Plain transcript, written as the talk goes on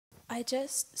I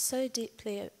just so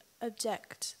deeply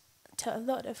object to a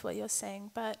lot of what you're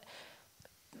saying, but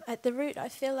at the root, I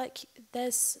feel like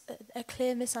there's a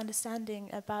clear misunderstanding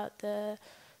about the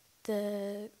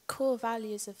core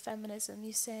values of feminism.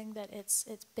 You're saying that it's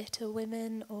bitter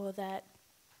women, or that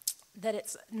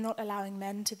it's not allowing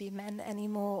men to be men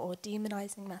anymore, or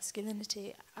demonizing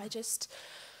masculinity.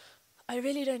 I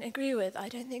really don't agree with. I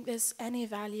don't think there's any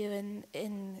value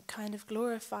in kind of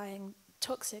glorifying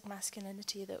toxic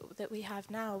masculinity that we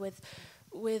have now,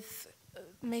 with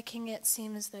making it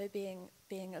seem as though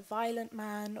being a violent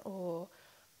man or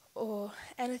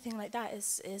anything like that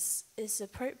is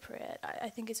appropriate. I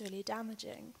think it's really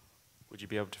damaging. Would you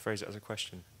be able to phrase it as a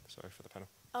question? Sorry for the panel.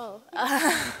 Oh,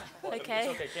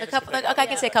 okay. I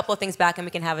can say a couple of things back and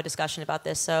we can have a discussion about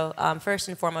this. So first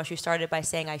and foremost, you started by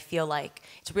saying, I feel like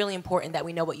it's really important that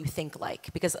we know what you think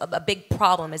like, because a big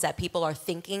problem is that people are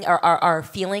thinking, are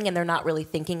feeling, and they're not really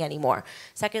thinking anymore.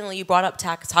 Secondly, you brought up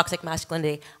toxic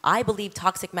masculinity. I believe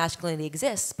toxic masculinity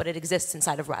exists, but it exists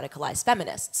inside of radicalized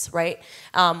feminists, right?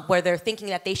 Where they're thinking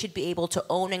that they should be able to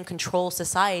own and control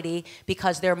society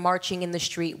because they're marching in the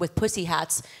street with pussy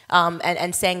hats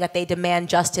and saying that they demand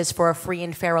justice for a free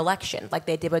and fair election, like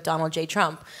they did with Donald J.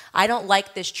 Trump. I don't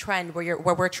like this trend where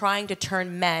we're trying to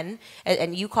turn men,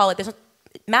 and you call it,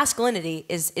 masculinity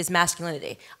is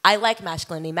masculinity. I like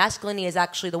masculinity. Masculinity is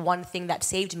actually the one thing that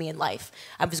saved me in life.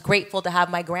 I was grateful to have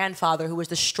my grandfather, who was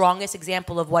the strongest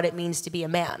example of what it means to be a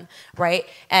man, right?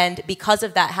 And because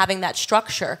of that, having that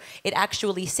structure, it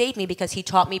actually saved me because he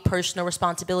taught me personal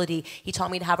responsibility. He taught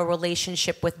me to have a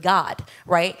relationship with God,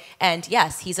 right? And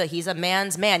yes, he's a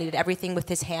man's man. He did everything with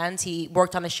his hands. He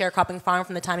worked on a sharecropping farm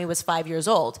from the time he was 5 years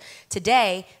old.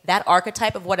 Today, that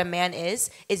archetype of what a man is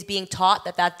being taught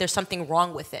that there's something wrong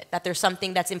with it, that there's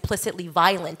something that's implicitly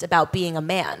violent about being a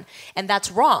man, and that's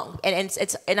wrong.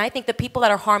 And I think the people that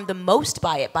are harmed the most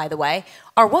by it, by the way,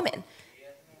 are women.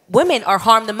 Women are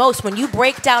harmed the most. When you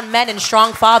break down men and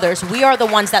strong fathers, we are the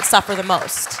ones that suffer the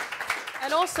most.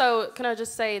 And also, can I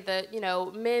just say that, you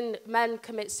know, men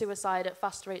commit suicide at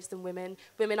faster rates than women.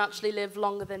 Women actually live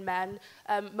longer than men.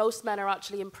 Most men are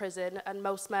actually in prison, and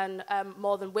most men,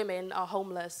 more than women, are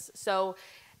homeless. So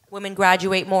women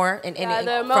graduate more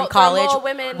from college.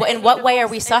 In what way are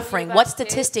we suffering? What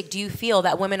statistic do you feel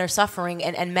that women are suffering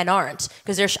and men aren't?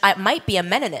 Because there might be a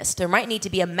meninist. There might need to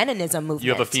be a meninism movement.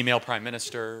 You have a female prime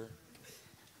minister.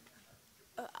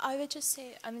 I would just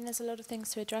say, I mean, there's a lot of things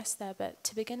to address there, but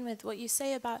to begin with, what you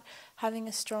say about having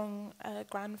a strong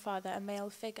grandfather, a male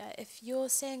figure, if you're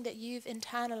saying that you've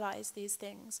internalized these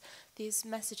things, these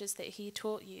messages that he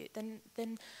taught you,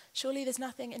 then surely there's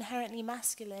nothing inherently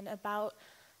masculine about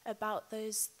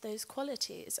those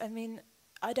qualities. I mean,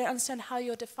 I don't understand how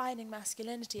you're defining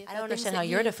masculinity. I don't understand how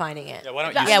you're defining it.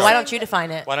 Yeah, why don't you define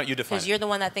it? Why don't you define it? Because you're the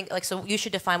one that think, like, so you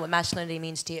should define what masculinity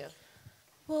means to you.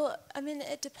 Well, I mean,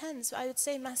 it depends. I would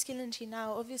say masculinity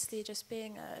now, obviously just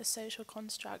being a social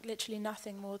construct, literally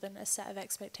nothing more than a set of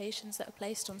expectations that are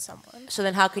placed on someone. So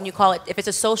then how can you call it, if it's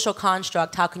a social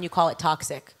construct, how can you call it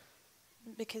toxic?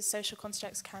 Because social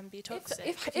constructs can be toxic.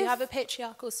 If you have a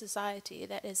patriarchal society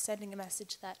that is sending a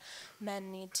message that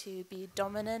men need to be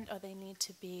dominant, or they need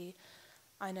to be,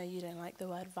 I know you don't like the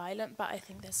word violent, but I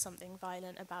think there's something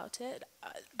violent about it.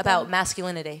 About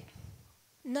masculinity?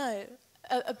 No,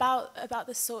 about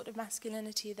the sort of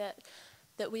masculinity that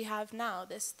we have now,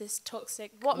 this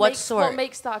toxic. What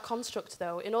makes that a construct,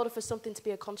 though? In order for something to be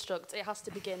a construct, it has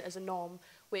to begin as a norm,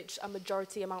 which a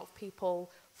majority amount of people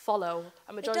follow.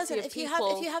 A majority of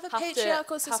people if you have a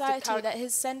patriarchal society that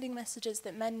is sending messages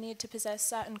that men need to possess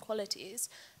certain qualities,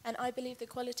 and I believe the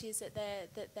qualities that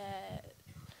they're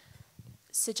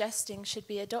suggesting should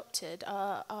be adopted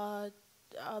are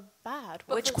bad.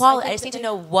 Which quality? I just need to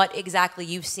know what exactly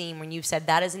you've seen when you've said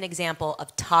that is an example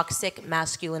of toxic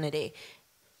masculinity.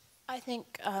 I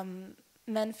think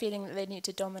men feeling that they need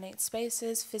to dominate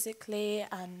spaces physically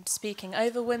and speaking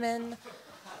over women,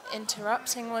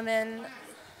 interrupting women,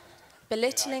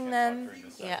 belittling them.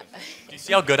 Yeah. Do you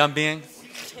see how good I'm being?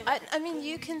 I mean,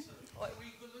 you can.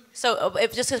 So,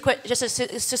 just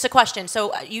a question.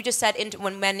 So, you just said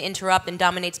when men interrupt and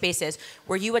dominate spaces.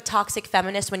 Were you a toxic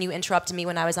feminist when you interrupted me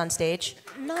when I was on stage?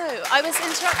 No, I was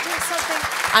interrupting something.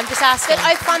 I'm just asking. That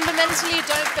I fundamentally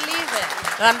don't believe it.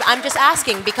 I'm just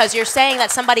asking because you're saying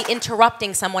that somebody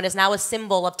interrupting someone is now a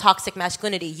symbol of toxic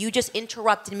masculinity. You just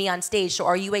interrupted me on stage, so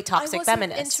are you a toxic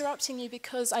feminist? I wasn't interrupting you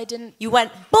because I didn't. You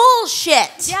went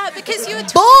bullshit. Yeah, because you were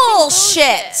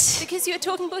bullshit. because you were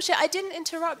talking bullshit. I didn't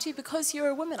interrupt you because you're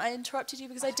a woman. I interrupted you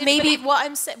because I didn't Maybe- believe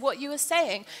what you were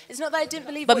saying. It's not that I didn't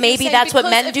believe But what you were maybe saying that's what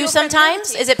because men of do your sometimes?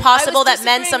 femininity. Is it I possible was that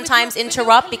men disagreeing with sometimes your interrupt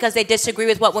politics. because they disagree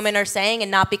with what women are saying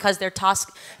and not because they're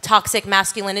toxic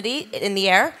masculinity in the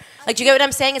air? Like, do you get what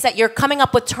I'm saying? Is that you're coming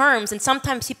up with terms and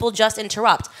sometimes people just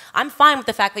interrupt. I'm fine with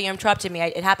the fact that you interrupted me.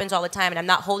 It happens all the time and I'm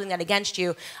not holding that against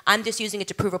you. I'm just using it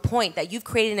to prove a point that you've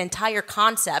created an entire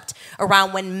concept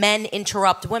around when men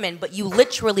interrupt women, but you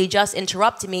literally just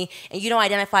interrupted me and you don't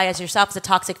identify as yourself as a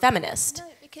toxic feminist. No,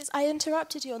 because I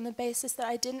interrupted you on the basis that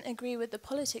I didn't agree with the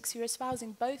politics you're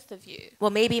espousing, both of you.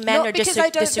 Well, maybe men Not are just because I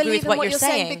don't disagree believe with in what what you're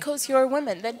saying. because you're a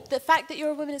woman. The fact that you're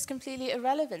a woman is completely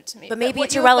irrelevant to me. But maybe what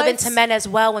it's you're irrelevant both to men as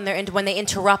well when they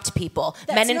interrupt people.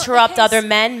 That's Men not the interrupt case. other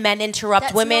men interrupt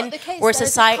That's women. not the case. We're There's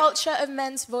society. a culture of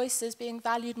men's voices being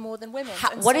valued more than women's.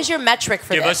 What is your metric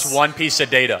for Give this? us one piece of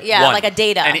data. Yeah, One. like a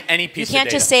data. Any piece of data. You can't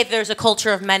just say there's a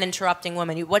culture of men interrupting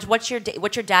women. What's your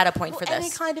data point for Any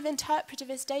this? kind of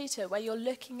interpretivist data where you're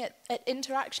looking at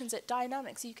interactions, at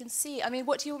dynamics, you can see. I mean,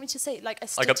 what do you want me to say? Like a Like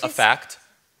statistic? a fact?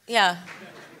 Yeah.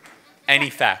 Any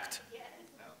fact.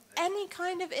 Any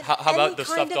kind of. How about the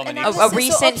stuff on the news? A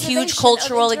recent huge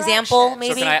cultural example,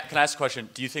 maybe? So can I ask a question?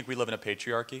 Do you think we live in a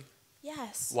patriarchy?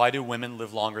 Yes. Why do women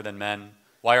live longer than men?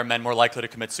 Why are men more likely to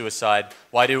commit suicide?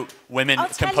 Why do women I'll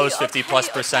tell compose you- I'll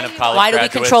 50+% tell of you college Why do we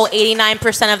graduates? control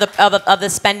 89% of the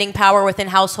spending power within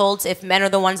households if men are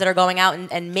the ones that are going out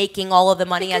and making all of the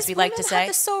money, as we like to Because say? women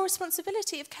have the sole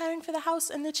responsibility of caring for the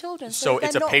house and the children. So that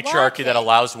it's a they're not patriarchy that working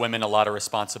allows women a lot of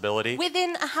responsibility.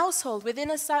 within a household, within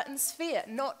a certain sphere,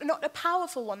 not a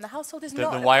powerful one. The household is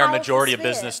not. Then a why are powerful majority of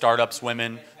sphere. business startups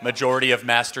women, majority of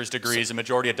master's degrees, and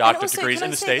majority of And doctorate also, degrees can in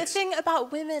I the say, States? the thing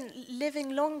about women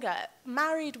living longer,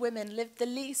 married women live the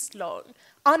least long.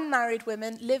 Unmarried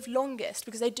women live longest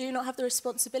because they do not have the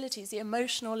responsibilities, the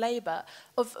emotional labor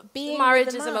of being Marriage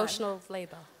with a is man. emotional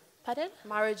labor. Pardon?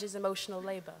 Marriage is emotional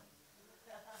labor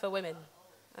for women,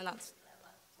 and that's.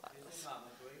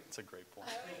 That's a great point.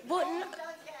 Well,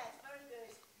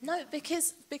 no,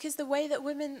 because the way that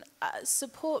women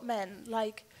support men,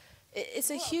 like,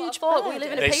 it's a huge thought burden. we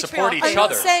live in a They support each I'm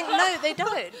other. not saying no, they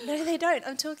don't. No, they don't.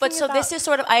 I'm talking But so about. this is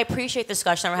sort of, I appreciate the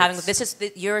discussion that we're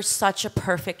having. You're such a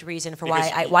perfect reason for why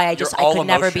Because I you're all could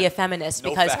never be a emotion. feminist,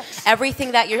 No because facts.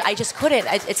 everything that I just couldn't.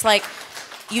 It's like,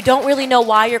 you don't really know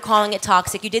why you're calling it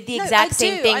toxic. You did the No, exact I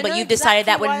same do. thing, I but know you decided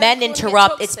that exactly when why men I'm calling it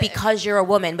interrupt, it's toxic. because you're a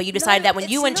woman. But you decided that when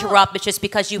it's you not. interrupt, it's just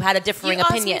because you had a differing You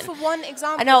asked opinion. me for one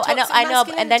example I know, of I know, toxic I know. And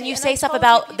then masculinity, you and say I stuff told you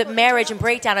about the people marriage and interrupt.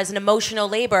 breakdown as an emotional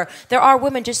labor. There are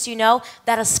women, just so you know,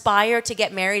 that aspire to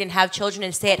get married and have children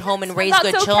and stay at home and raise that's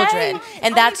good okay. children.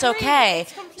 And I that's agree. okay.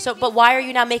 It's completely So, but why are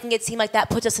you now making it seem like that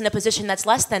puts us in a position that's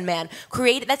less than man?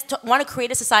 Want to create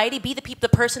a society? Be the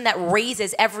person that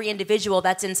raises every individual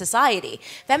that's in society.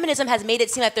 Feminism has made it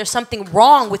seem like there's something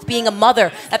wrong with being a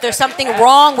mother, that there's something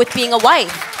wrong with being a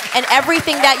wife. And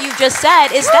everything that you've just said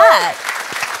is that.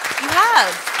 You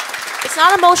have. It's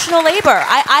not emotional labor.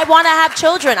 I want to have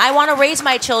children. I want to raise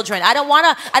my children. I don't want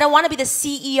to be the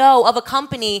CEO of a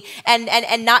company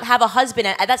and not have a husband.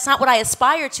 And that's not what I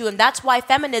aspire to. And that's why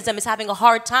feminism is having a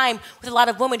hard time with a lot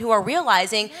of women who are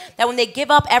realizing that when they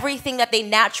give up everything that they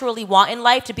naturally want in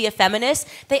life to be a feminist,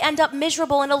 they end up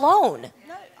miserable and alone.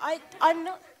 No, I'm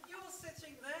not. You're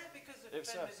sitting there because of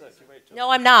feminism. No,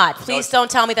 I'm not. Please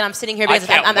don't tell me that I'm sitting here because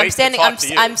can't I'm wait to standing. talk to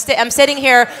you. I'm sitting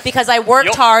here because I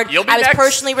worked hard. you'll be I was next.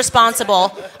 personally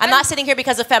responsible. I'm not sitting here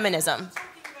because of feminism.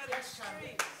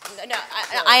 No,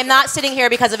 I am not sitting here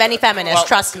because of any feminist. Well,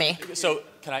 trust me. So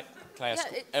can I ask?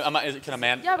 Can a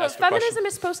man Yeah, but ask a question? feminism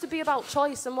is supposed to be about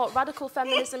choice, and what radical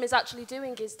feminism is actually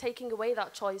doing is taking away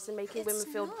that choice and making women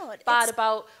feel not. bad It's-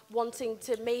 about wanting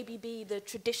to maybe be the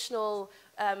traditional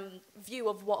view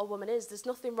of what a woman is. There's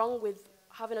nothing wrong with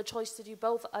having a choice to do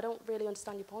both. I don't really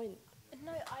understand your point.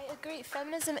 No, I agree.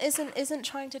 Feminism isn't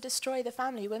trying to destroy the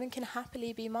family. Women can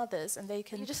happily be mothers, and they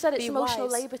can. You just said it's be emotional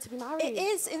wives. labor to be married. It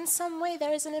is in some way.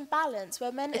 There is an imbalance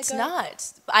where men. It's are going,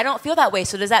 not. I don't feel that way.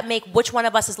 So does that make which one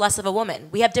of us is less of a woman?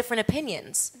 We have different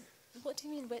opinions. What do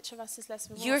you mean? Which of us is less?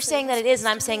 You're saying that it is, and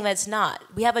I'm saying that it's not.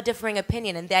 We have a differing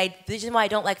opinion, and the reason why I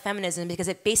don't like feminism is because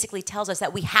it basically tells us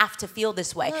that we have to feel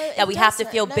this way, No, that we have to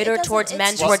doesn't. feel No, it bitter doesn't. towards It's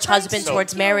men, just towards trying to husbands, make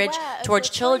towards you marriage, aware of towards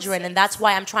your children, and choices. that's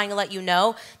why I'm trying to let you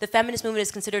know the feminist movement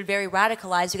is considered very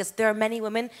radicalized because there are many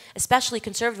women, especially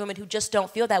conservative women, who just don't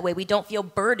feel that way. We don't feel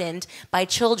burdened by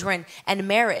children and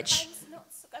marriage.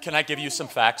 Can I give you some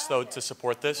facts though to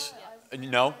support this?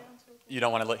 No, you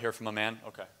don't want to hear from a man.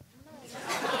 Okay.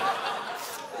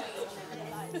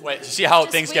 Wait, you see how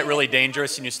things get really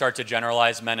dangerous and you start to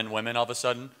generalize men and women all of a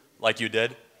sudden, like you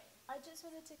did? I just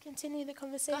wanted to continue the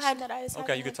conversation ahead. that I was Okay,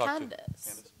 having you could with talk to Candace.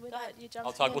 Candace. without you jumping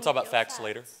We'll talk about your facts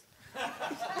later.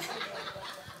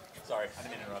 Sorry, I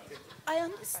didn't interrupt you.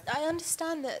 I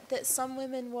understand that some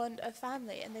women want a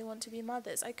family and they want to be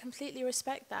mothers. I completely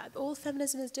respect that. But all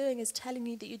feminism is doing is telling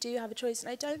you that you do have a choice. And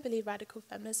I don't believe radical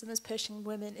feminism is pushing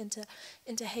women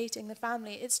into hating the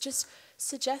family. It's just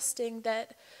suggesting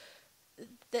that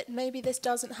maybe this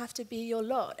doesn't have to be your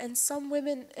lot. And some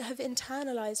women have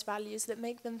internalized values that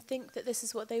make them think that this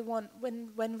is what they want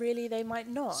when really they might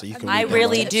not. So I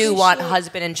really do want a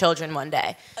husband and children one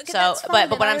day. Okay, So, fine,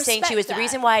 but what I I'm saying to you is the respect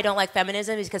reason that. why I don't like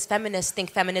feminism is because feminists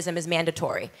think feminism is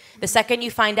mandatory. The second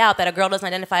you find out that a girl doesn't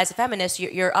identify as a feminist,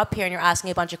 you're up here and you're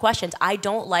asking a bunch of questions. I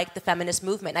don't like the feminist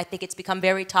movement. I think it's become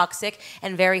very toxic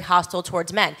and very hostile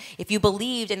towards men. If you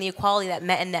believed in the equality that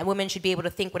men and that women should be able to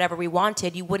think whatever we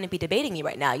wanted, you wouldn't be debating me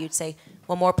right now. You'd say,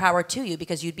 well, more power to you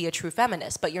because you'd be a true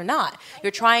feminist. But you're not.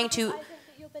 You're trying to... I think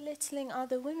that you're belittling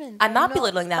other women. I'm not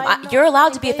belittling them. by not You're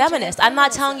allowed to be a engaging in feminist. I'm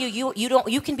not telling feminism.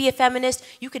 you can be a feminist.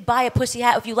 You could buy a pussy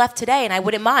hat if you left today and I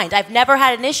wouldn't mind. I've never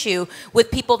had an issue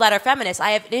with people that are feminists.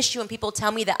 I have an issue when people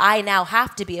tell me that I now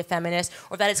have to be a feminist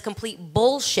or that it's complete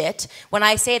bullshit when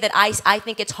I say that I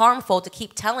think it's harmful to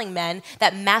keep telling men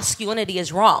that masculinity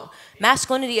is wrong.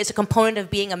 Masculinity is a component of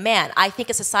being a man. I think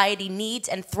a society needs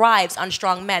and thrives on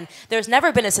strong men. There's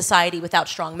never been a society without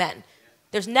strong men.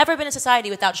 There's never been a society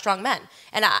without strong men.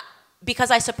 And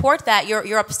because I support that,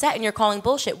 you're upset and you're calling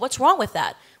bullshit. What's wrong with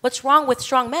that? What's wrong with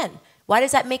strong men? Why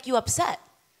does that make you upset?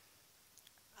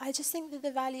 I just think that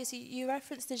the values, you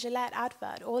referenced the Gillette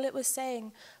advert, all it was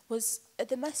saying was,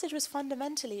 the message was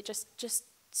fundamentally just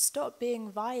stop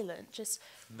being violent, just...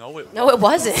 No, it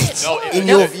wasn't. No, In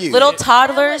your view. Little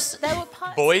toddlers. There were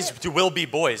parts boys that, will be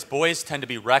boys. Boys tend to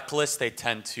be reckless. They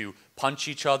tend to punch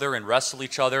each other and wrestle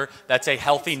each other. That's a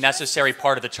healthy, necessary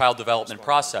part of the child development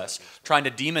process. Trying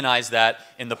to demonize that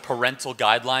in the parental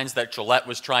guidelines that Gillette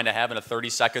was trying to have in a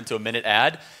 30-second to a minute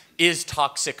ad is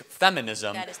toxic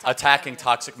feminism, That is toxic attacking feminism.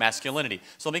 toxic masculinity.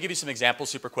 So let me give you some examples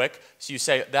super quick. So you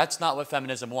say, that's not what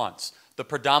feminism wants. The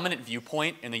predominant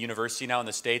viewpoint in the university now in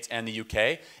the States and the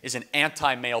UK is an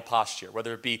anti-male posture,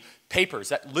 whether it be papers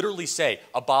that literally say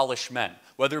abolish men,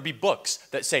 whether it be books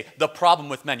that say the problem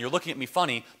with men. You're looking at me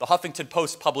funny. The Huffington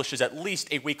Post publishes at least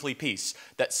a weekly piece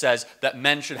that says that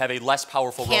men should have a less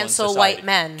powerful role in Cancel society. white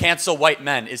men. Cancel white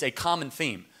men is a common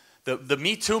theme. The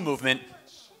Me Too movement.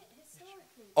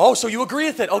 Oh, so you agree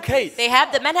with it? Okay.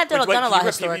 The men have done Wait, a can lot you repeat what you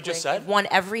historically. just said? They've won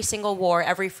every single war,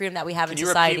 every freedom that we have Can in you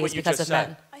society repeat what is you because just of men.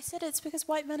 said? I said it's because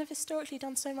white men have historically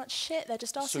done so much shit, they're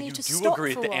just So asking you you to do stop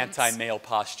agree for with the once. anti-male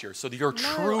posture. So your No,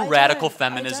 true I radical don't.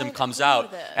 feminism I don't comes agree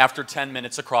out with it. after 10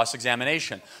 minutes of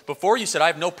cross-examination. Before you said, I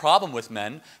have no problem with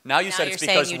men. Now you said you're it's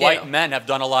saying because you white do. men have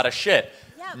done a lot of shit.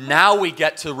 Yeah, Now we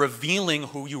get to revealing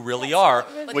who you really are,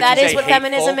 But which that is is a what hateful,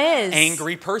 feminism is.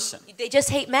 angry person. They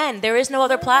just hate men. There is no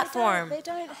other No, platform. They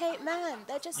don't hate men.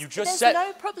 They're just, You just there's said-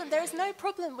 no problem. There is no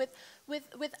problem with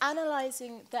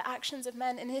analysing the actions of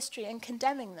men in history and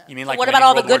condemning them. You mean like What winning about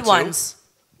all the World good War II? ones?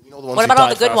 You know the ones What who about all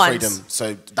died the good for our ones? freedom.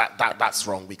 So that's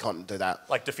wrong. We can't do that.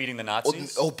 Like defeating the Or,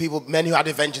 Nazis? or people, men who had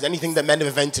inventions, anything that men have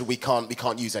invented, we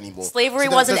can't use anymore. Slavery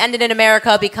So wasn't there's- ended in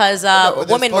America because no, there's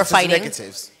women were positives and fighting.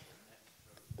 negatives.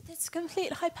 It's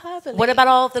complete hyperbole. What about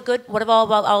all of the good? What about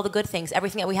all the good things?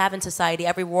 Everything that we have in society,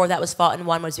 every war that was fought and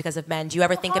won was because of men. Do you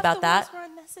ever think Half about the that? wars were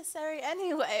unnecessary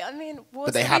anyway. I mean,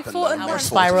 wars they that happen, we fought though. and Now Now we're won.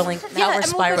 spiraling. Now Yeah, we're and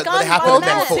spiraling. But they begun happen by and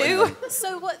then men. fought in them.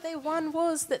 So what they won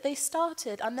was that they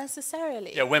started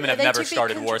unnecessarily. Yeah, women have They never took big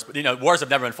started contri- wars, but wars have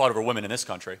never been fought over women in this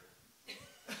country.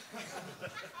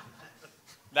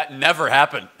 That never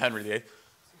happened, Henry VIII.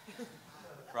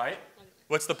 Right?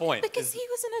 What's the point? Because he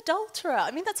was an adulterer.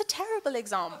 I mean, that's a terrible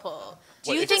example.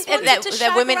 Do you What, think wanted that to that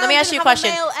shag women? Let me around ask you a and have a question.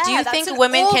 male Do you heir. think That's an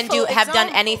women can awful have done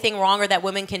example. anything wrong, or that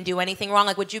women can do anything wrong?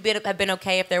 Like, would you have been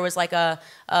okay if there was like a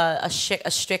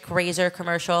strict razor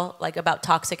commercial like about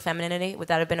toxic femininity? Would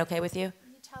that have been okay with you?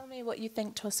 Can you tell me what you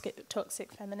think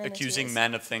toxic femininity Accusing is?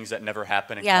 men of things that never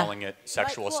happen and Yeah. calling it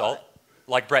sexual Like assault? what?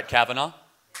 Like Brett Kavanaugh?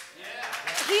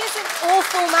 He is an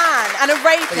awful man and a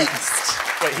rapist.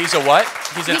 Wait, he's a what?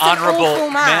 He's an honorable awful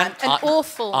man. An Hon-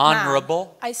 awful honorable?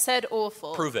 man. I said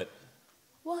awful. Prove it.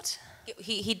 What?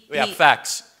 We have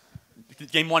facts.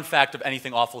 Name one fact of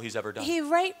anything awful he's ever done. He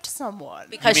raped someone.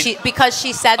 because You mean-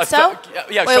 she said A so.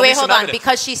 yeah, show me wait, some hold on. evidence.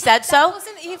 Because she said so.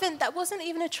 That wasn't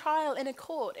even a trial in a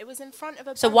court. It was in front of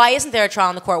a. So bunch why of- isn't there a trial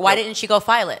in the court? Why didn't she go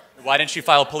file it? Why didn't she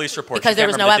file a police report? Because She there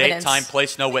can't was no remember the evidence. Date, time,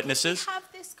 place, no We witnesses. have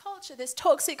this culture culture, this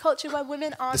toxic culture where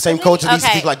women aren't The same believed. culture leads to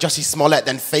Okay. people like Jussie Smollett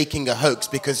then faking a hoax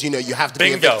because, you know, you have to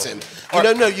be a Bingo. victim.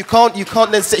 No, you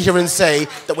can't then sit here and say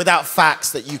that without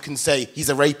facts that you can say he's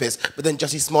a rapist, but then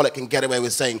Jussie Smollett can get away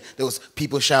with saying there was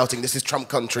people shouting, this is Trump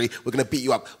country, we're going to beat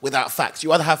you up without facts.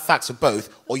 You either have facts for both,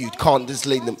 or you can't just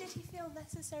leave them. Why did he feel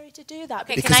necessary to do that?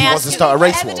 Okay, Because can he I wants ask to you- start a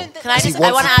race war. Evident that Can I there's just, a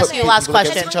I want to wants to ask put you a last people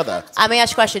against question. each other. Let me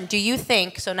ask you a question. Do you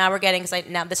think, so now we're getting, because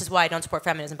now this is why I don't support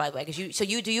feminism, by the way, because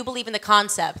do you believe in the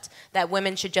concept that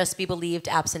women should just be believed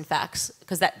absent facts?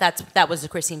 Because that was the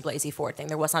Christine Blasey Ford thing.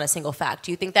 There was not a single fact.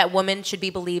 Do you think that women should be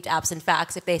believed absent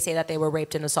facts if they say that they were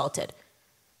raped and assaulted?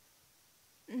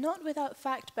 Not without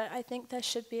fact, but I think there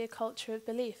should be a culture of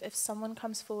belief. If someone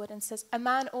comes forward and says, a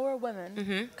man or a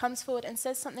woman comes forward and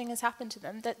says something has happened to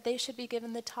them, that they should be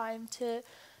given the time to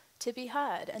be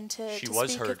heard and to She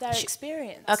was speak heard. of their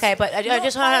experience. Okay, but I not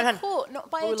just by want a court,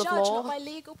 not by a Rule of judge, law. not by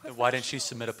legal professionals. Why didn't she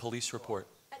submit a police report?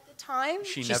 At the time,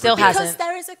 She She never still did. hasn't. because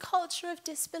there is a culture of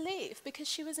disbelief, because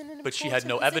she was in an But she had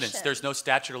no important evidence. position. There's no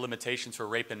statute of limitations for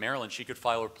rape in Maryland. She could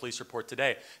file a police report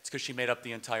today. It's because she made up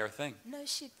the entire thing. No,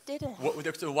 she didn't.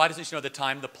 So why doesn't she know the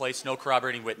time, the place, no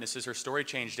corroborating witnesses? Her story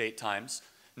changed 8 times.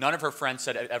 None of her friends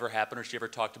said it ever happened or she ever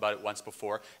talked about it once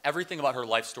before. Everything about her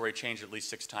life story changed at least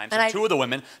 6 times. And 2 of the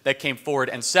women that came forward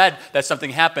and said that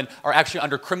something happened are actually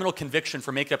under criminal conviction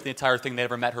for making up the entire thing. They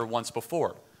never met her once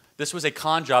before. This was a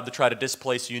con job to try to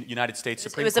displace United States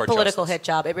Supreme Court It was a political justice. hit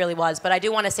job. It really was. But I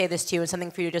do want to say this to you, and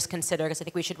something for you to just consider, because I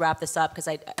think we should wrap this up, because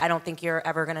I don't think you're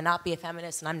ever going to not be a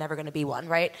feminist, and I'm never going to be one,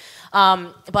 right?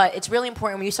 But it's really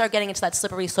important when you start getting into that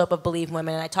slippery slope of believe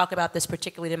women, and I talk about this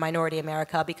particularly to Minority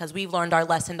America, because we've learned our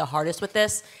lesson the hardest with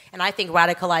this, and I think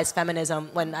radicalized feminism,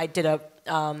 when I did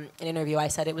an interview, I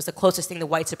said it was the closest thing to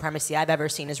white supremacy I've ever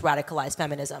seen is radicalized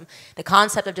feminism. The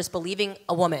concept of just believing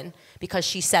a woman because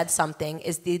she said something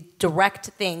is the direct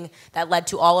thing that led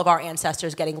to all of our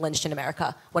ancestors getting lynched in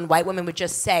America. When white women would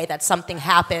just say that something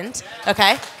happened,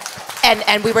 okay?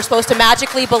 And we were supposed to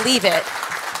magically believe it.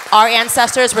 Our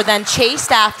ancestors were then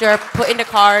chased after, put into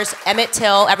cars, Emmett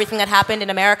Till, everything that happened in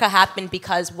America happened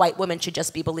because white women should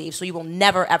just be believed. So you will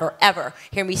never, ever, ever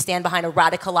hear me stand behind a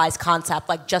radicalized concept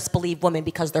like just believe women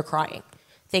because they're crying.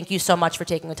 Thank you so much for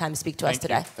taking the time to speak to us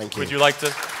today. Thank you. Would you like to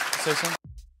say something?